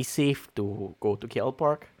not really safe to go to KL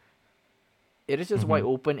Park. It is just wide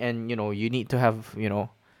open, and you need to have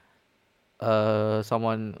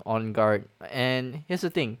someone on guard. And here's the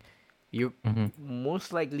thing, you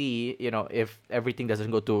most likely if everything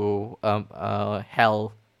doesn't go to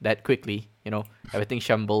hell that quickly, everything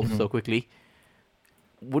shambles so quickly.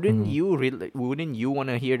 Wouldn't you want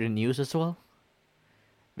to hear the news as well?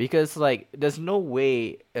 Because there's no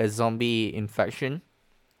way a zombie infection,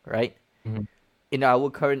 right? In our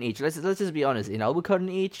current age, let's just be honest. In our current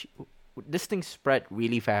age, this thing spread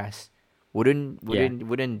really fast. Wouldn't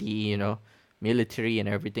the military and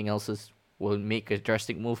everything else will make a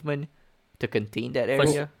drastic movement to contain that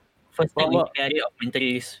area? First thing we carry of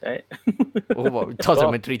mentalities, right? Oh, wow, toss a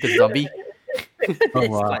military to the zombie. Oh, It's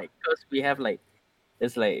wow. because we have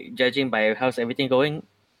it's judging by how's everything going,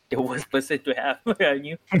 the worst person to have around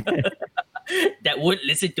you that would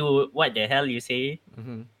listen to what the hell you say,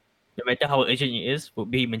 Mhm. no matter how urgent it is, would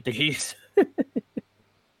be mentalists.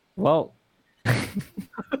 Well,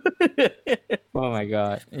 oh my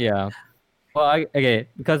god, yeah. Well, okay,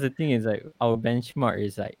 because the thing is our benchmark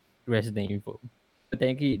is Resident Evil.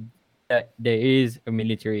 Technically, that there is a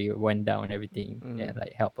military went down and everything and Mm.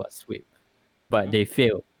 like help us sweep, but they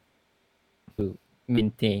failed to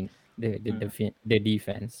maintain the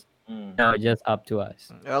defense. Mm. Now it's just up to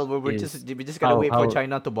us. Well, we're Is just gotta wait for how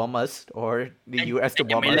China to bomb us or the US to And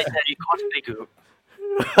the bomb us. military cosplay group.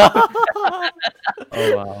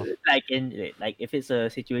 oh wow. Like if it's a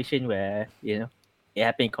situation where it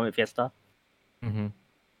happened in Comet Fiesta, Mm-hmm.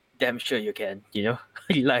 damn sure you can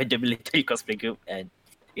rely on the military cosplay group and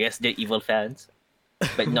yes, they're evil fans,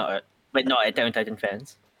 but not Attack on Titan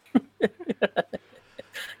fans.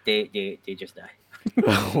 they just die.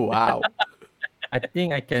 Wow. I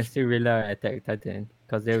think I can still rely on Attack Titan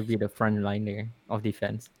because they will be the front liner of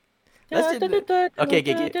defense. Okay.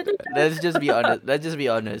 Let's just be honest. Let's just be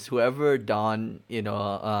honest. Whoever Don,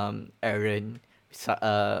 Aaron, who's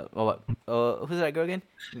that girl again?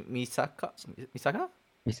 Misaka.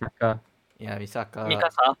 Misaka, Yeah, Misaka.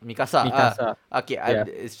 Mikasa. Mikasa. Mikasa. Okay, Yeah.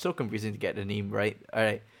 it's so confusing to get the name right. All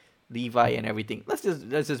right, Levi and everything. Let's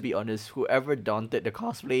just be honest. Whoever daunted the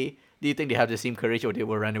cosplay, do you think they have the same courage or they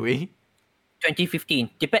will run away? 2015.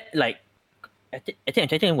 Attack on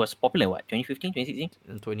Titan was popular in what? 2015, 2016?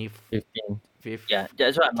 In 15. 2015. Yeah,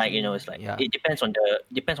 that's what I'm like. It's like Yeah. it depends on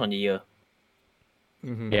the year.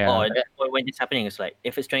 Mhm. Yeah. Or when it's happening, it's like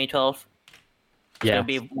if it's 2012, it's Yeah. gonna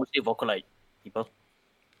be mostly Vocaloid people.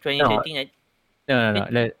 2013,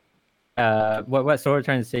 No. What Sora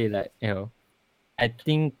trying to say, like, I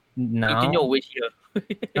think I need now. to know which year.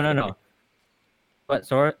 No. What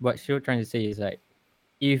Sora trying to say is like,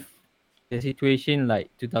 if the situation like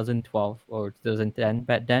 2012 or 2010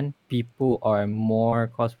 back then, people are more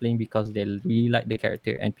cosplaying because they really like the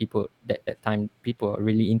character, and people that time people are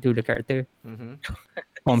really into the character. Mhm.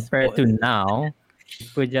 Compared to now,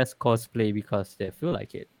 people just cosplay because they feel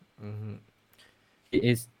like it. Mhm. It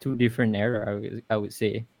is two different era. I would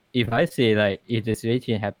say. If I say like if the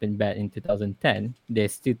situation happened back in 2010,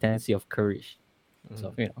 there's still tendency of courage.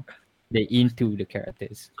 So they into the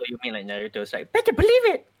characters. So you mean like Naruto? It's like better believe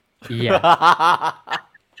it. Yeah.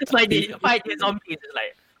 It's like they fight the zombies. It's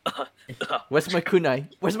like Where's my kunai?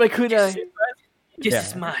 Where's my kunai? this Yeah.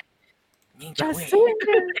 is my ninja way.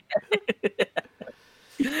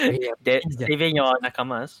 They're saving your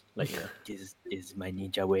nakamas. Like this is my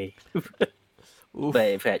ninja way. Oof. But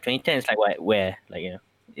if at 2010, it's like what? Where? Like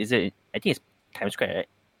is it? I think it's Times Square, right?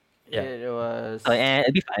 Yeah. It was. And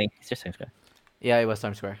it'll be fine. It's just Times Square. Yeah, it was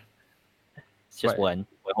Times Square. It's just Right. one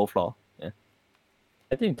whole floor. Yeah.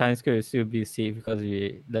 I think Times Square will still be safe because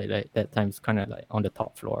we like that time's kind of like on the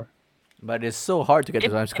top floor. But it's so hard to get to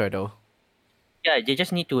Times Square though. Yeah, they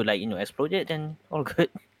just need to explode it, then all good.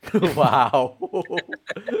 Wow.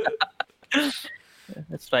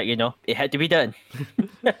 It's like it had to be done.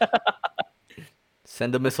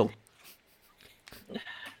 Send a missile.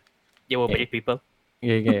 They were Okay. brave people.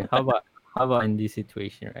 Okay. How about in this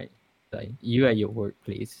situation, right? Like you at your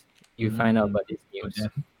workplace, you find out about this news,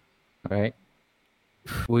 right?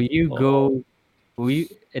 Will you go? Will you?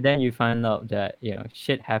 And then you find out that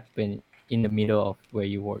shit happened in the middle of where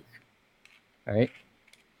you work, right?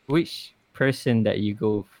 Which person that you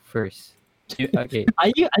go first? Okay.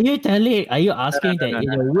 Are you asking no,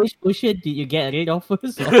 that which person did you get rid of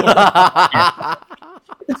first?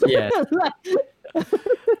 Yes.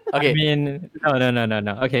 Okay. I mean,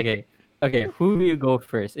 no. Okay. Who will you go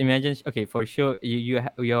first? Imagine. Okay, for sure, you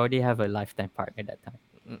already have a lifetime partner that time.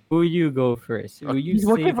 Who will you go first? Will you He's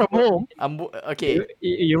working save? from home. Okay.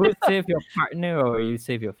 You will save your partner or you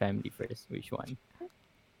save your family first? Which one?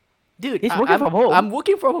 Dude, He's working from home. I'm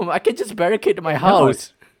working from home. I can just barricade my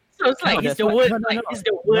house. So it's like No, it's that's the what- worst. no, no, Like no. it's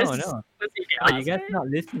the No, worst. no. worst thing Oh, to you guys ask. not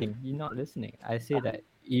listening. You're not listening. I say that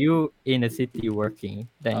you in a city working,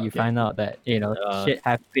 then you Okay. find out that shit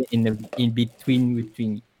happened in between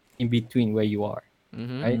where you are.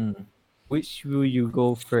 Mm-hmm. Right? Which will you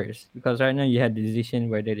go first? Because right now you had the decision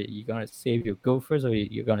whether that you're gonna save your go first or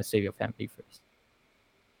you're gonna save your family first.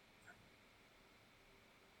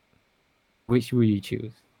 Which will you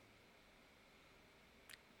choose?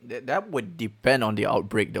 That would depend on the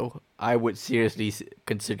outbreak, though. I would seriously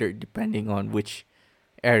consider it depending on which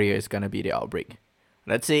area is gonna be the outbreak.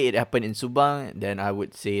 Let's say it happened in Subang, then I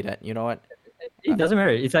would say that you know what, It doesn't matter.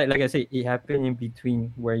 It's like I said, it happened in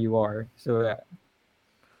between where you are. So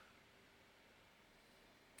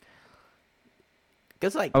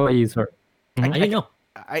because like how about you, sir? I don't know.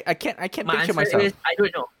 I can't My picture answer myself. is I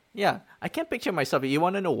don't know. Yeah, I can't picture myself. You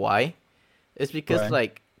want to know why? It's because Why?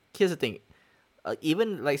 like here's the thing.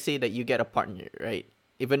 Even like say that you get a partner, right?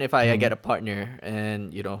 Even if I get a partner and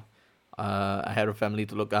I have a family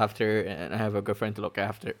to look after and I have a girlfriend to look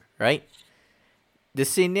after, right? The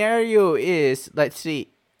scenario is let's say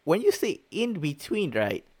when you say in between,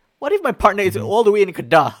 right? What if my partner is all the way in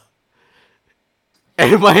Kedah,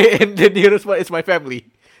 and the nearest one is my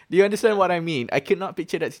family? Do you understand what I mean? I cannot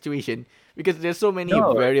picture that situation because there's so many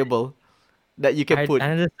No. variable that you can I put.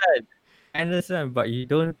 understand. I understand, but you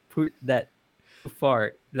don't put that too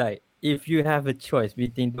far. Like, if you have a choice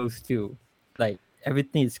between those two, like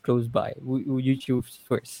everything is close by, would you choose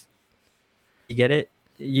first? You get it?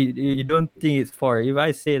 You don't think it's far. If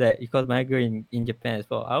I say that because my girl in Japan as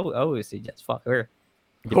well, I would say just fuck her.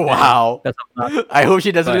 in Japan, Wow. because I'm not. I hope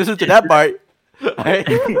she doesn't But- listen to that part. I-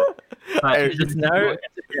 But I- the scenario,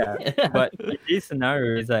 yeah. But in this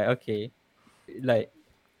scenario, is like, okay, like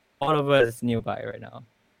all of us is nearby right now.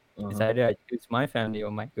 It's either I choose my family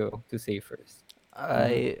or my girl to say first.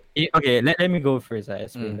 Okay, let me go first. I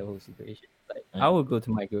explain the whole situation. Like, I will go to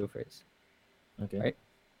my girl first. Okay. Right.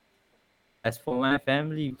 As for my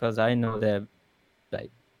family, because I know that, like,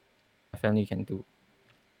 my family can do,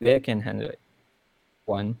 they can handle it.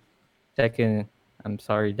 One, second, I'm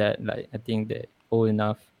sorry that, like, I think they're old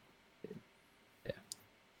enough.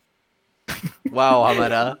 Wow,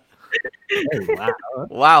 Hamada. Oh, wow.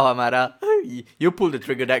 Wow, Hamada. You pulled the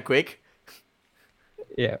trigger that quick.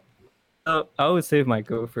 Yeah. So I would save my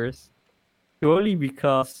girl first, purely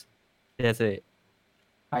because there's a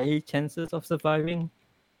high chances of surviving.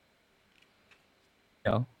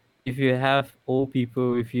 You know, if you have old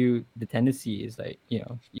people with you, the tendency is like, you're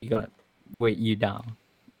gonna weight you down.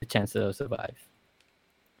 The chances of survive.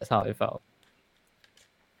 That's how it felt.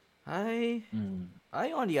 I Mm.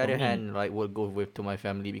 on the For other me- hand, like, will go with to my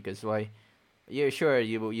family because why? Yeah, sure.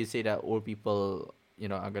 You say that old people,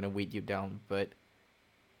 are gonna weight you down, but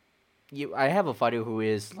I have a father who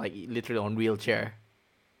is like literally on wheelchair.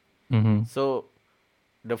 Mm-hmm. So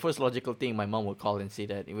the first logical thing, my mom would call and say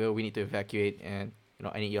that, well, we need to evacuate, and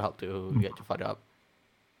I need your help to get your father up.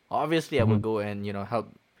 Obviously, I would go and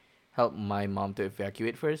help my mom to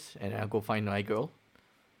evacuate first, and I'll go find my girl.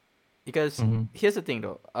 Because here's the thing,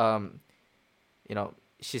 though.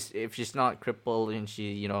 If she's not crippled and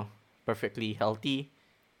she perfectly healthy,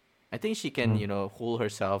 I think she can hold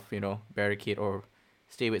herself, barricade or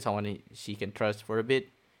stay with someone she can trust for a bit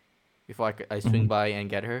before I swing by and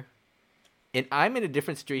get her. And I'm in a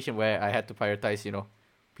different situation where I had to prioritize,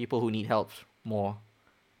 people who need help more.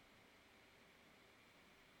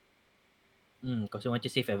 Because you want to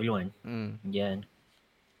save everyone. Mm. Yeah.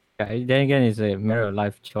 Yeah, then again, it's a matter of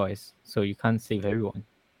life choice, so you can't save everyone.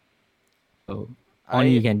 So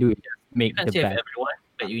only you can do is just make You can't the save best. everyone,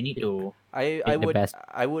 but you need to. I Take the would best.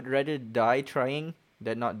 I would rather die trying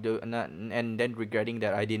than not and then regretting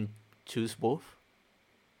that I didn't choose both.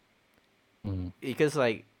 Mm. Because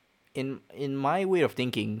like in my way of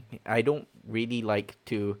thinking, I don't really like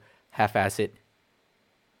to half-ass it.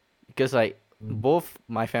 Because like both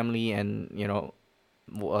my family and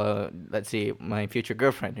let's say my future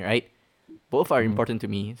girlfriend, right? Both are important to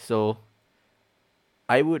me. So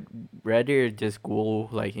I would rather just go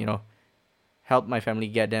like help my family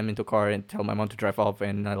get them into car and tell my mom to drive off,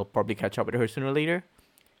 and I'll probably catch up with her sooner or later,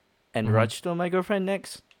 and rush to my girlfriend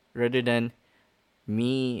next, rather than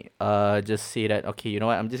me just say that, okay, you know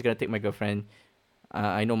what, I'm just gonna take my girlfriend.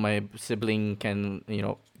 I know my sibling can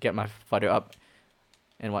get my father up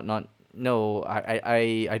and whatnot. No,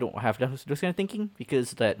 I don't have those kind of thinking,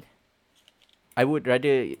 because that I would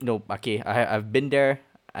rather okay, I've been there.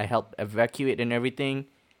 I helped evacuate and everything.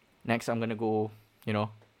 Next, I'm gonna go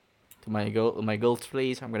to my girl's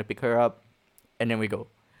place. I'm gonna pick her up, and then we go.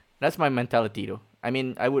 That's my mentality, though. I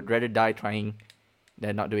mean, I would rather die trying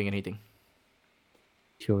than not doing anything.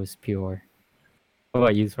 Chose pure. What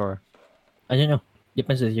about you, Sora? I don't know.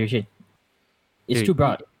 Depends on the situation. It's Dude, too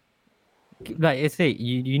broad. Like I say,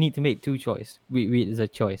 you need to make two choice. We is a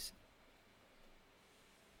choice.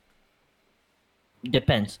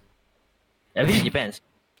 Depends. Everything depends.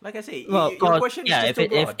 Like I say, Well, your cause, question yeah, is just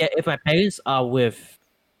too broad. if my parents are with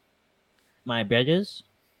my brothers,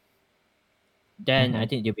 then I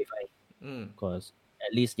think they'll be fine. Mm. Because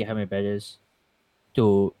at least they have my brothers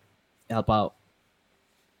to help out.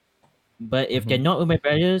 But if they're not with my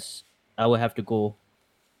brothers, I will have to go.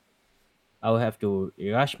 I will have to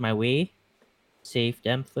rush my way, save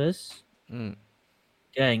them first, Mm.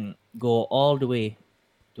 then go all the way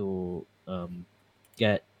to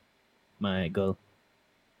get my girl.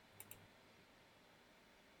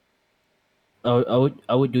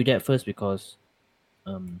 I would do that first because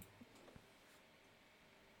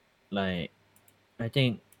like I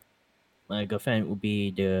think my girlfriend would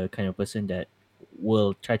be the kind of person that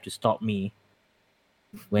will try to stop me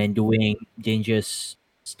when doing dangerous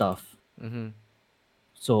stuff. Mm-hmm.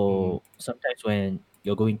 So sometimes when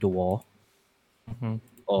you're going to war Mm-hmm.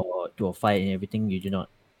 or to a fight and everything, you do not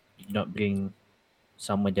not bring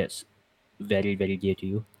someone that's very very dear to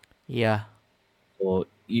you, Yeah. or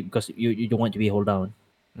because you don't want to be held down,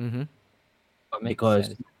 Mm-hmm. What makes because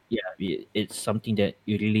sense. yeah, it's something that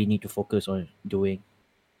you really need to focus on doing.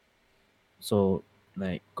 So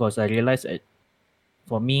like, cause I realized that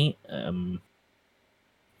for me,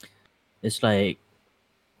 it's like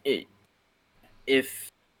it,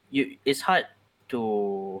 if you, it's hard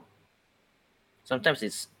to, sometimes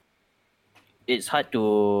it's hard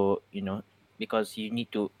to, because you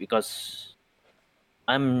need to, because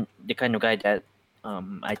I'm the kind of guy that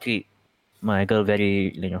I treat my girl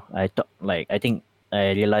very, I talk like, I think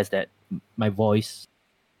I realized that my voice,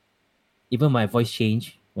 even my voice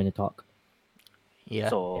change when I talk. Yeah.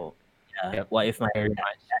 So yeah, Yep. what if my Very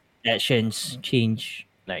much. actions change?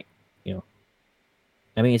 Like,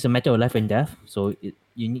 I mean, it's a matter of life and death. So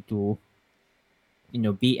you need to,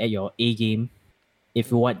 be at your A game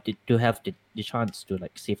if you want to have the chance to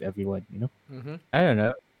like save everyone. Mm-hmm. I don't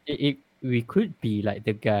know. We could be like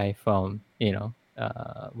the guy from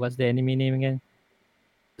what's the enemy name again?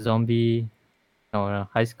 Zombie. No, no,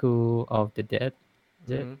 High School of the Dead.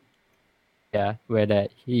 Is it? Mm-hmm. Yeah, where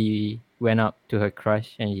that he went up to her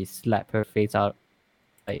crush and he slapped her face out,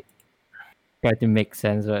 like try to make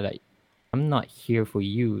sense of like, I'm not here for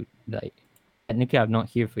you. Like, technically, I'm not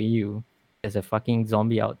here for you. There's a fucking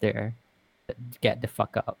zombie out there. Get the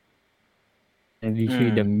fuck out. And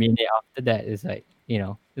literally, the Mm. minute after that is like,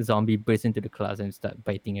 the zombie bursts into the class and start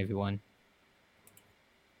biting everyone.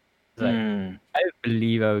 It's like, Mm. I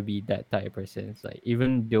believe I would be that type of person. It's like,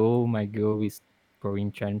 even though my girl is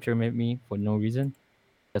throwing tantrum at me for no reason,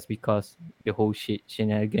 just because the whole shit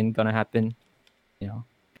shenanigan gonna happen, you know,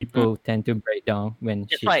 people tend to break down when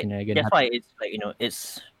That's shit why. shenanigan That's happen. why it's like,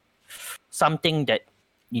 it's something that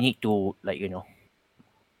you need to like,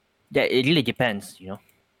 that it really depends.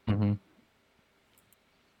 Mm-hmm.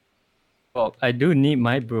 Well, I do need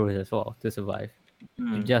my bros as well to survive,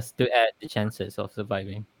 Mm. just to add the chances of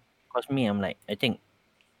surviving. Cause me, I'm like, I think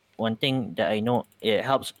one thing that I know, it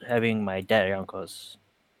helps having my dad around, cause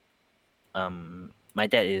my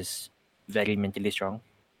dad is very mentally strong.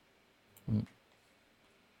 Mm.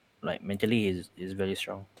 Like mentally, is very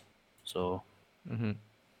strong. So Mm-hmm.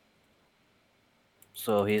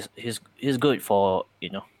 he's good for,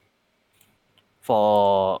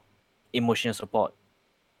 for emotional support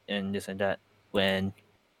and this and that when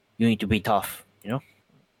you need to be tough.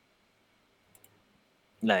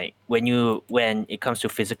 Like when it comes to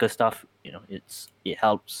physical stuff, it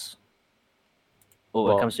helps. But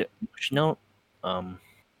when it Well, comes to emotional, um,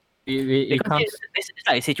 it because it's, comes. it's it's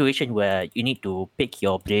like a situation where you need to pick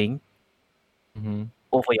your brain Mhm.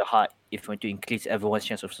 over your heart if you want to increase everyone's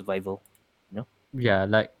chance of survival. Yeah,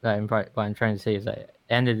 what I'm trying to say is like,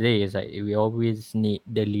 end of the day is like we always need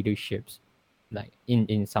the leaderships, like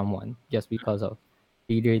in someone, just because of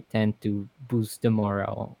leader tend to boost the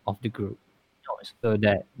morale of the group, Always. so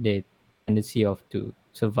that the tendency of to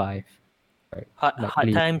survive, right? Like Hard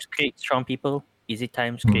lead, times create strong people. Easy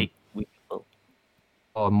times Mm. create weak people.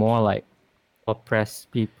 or more like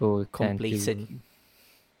oppressed people tend to. Complacent.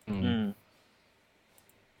 Mm, Mm.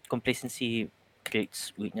 Complacency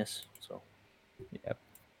creates weakness. So. yep.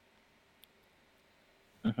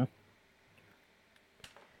 Mhm.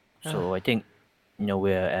 So I think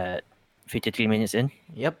we're at 53 minutes in.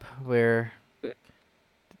 Yep. We're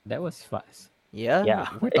That was fast. yeah. Yeah.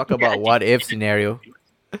 We're talking about what if scenario.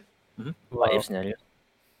 What Well, if scenario?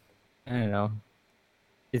 I don't know.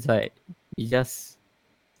 It's like we just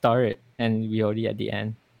started and we already at the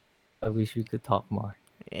end. I wish we could talk more.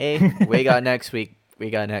 Hey, we got next week. We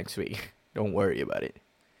got next week. Don't worry about it.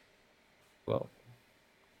 Well,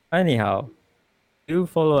 anyhow, do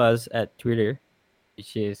follow us at Twitter,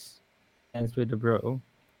 which is Ends with the Bro,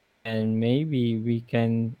 and maybe we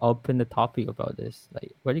can open the topic about this. Like,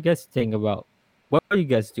 what do you guys think about? What do you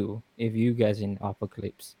guys do if you guys in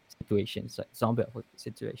apocalypse situations, like zombie apocalypse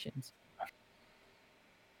situations?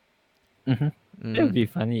 Mm-hmm. It would Mm. be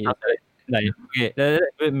funny. If, like, okay,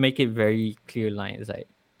 let's make it very clear lines. Like,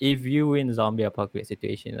 if you were in a zombie apocalypse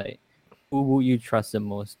situation, like, who would you trust the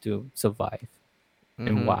most to survive, and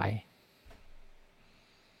Mm-hmm. why?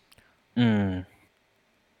 Mm.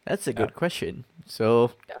 That's a Yeah. good question.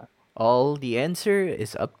 So, Yeah. all the answer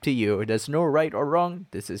is up to you. There's no right or wrong.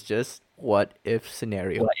 This is just what if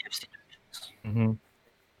scenario. What if situations? Mm-hmm.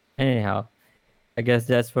 Anyhow, I guess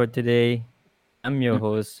that's for today. I'm your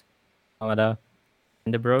host, Amada,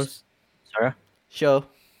 and the bros. Sarah? Show.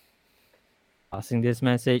 Passing this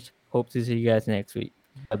message. Hope to see you guys next week.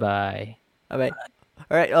 Bye bye. All right.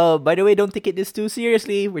 All right. Oh, by the way, don't take it this too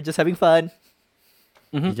seriously. We're just having fun.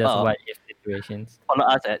 Mm-hmm. Just what if situations. Follow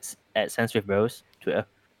us at Sense with Bros Twitter.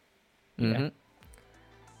 Mm-hmm.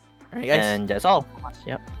 All right, guys. And that's all.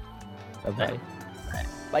 Yep. Bye-bye.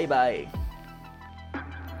 Bye bye.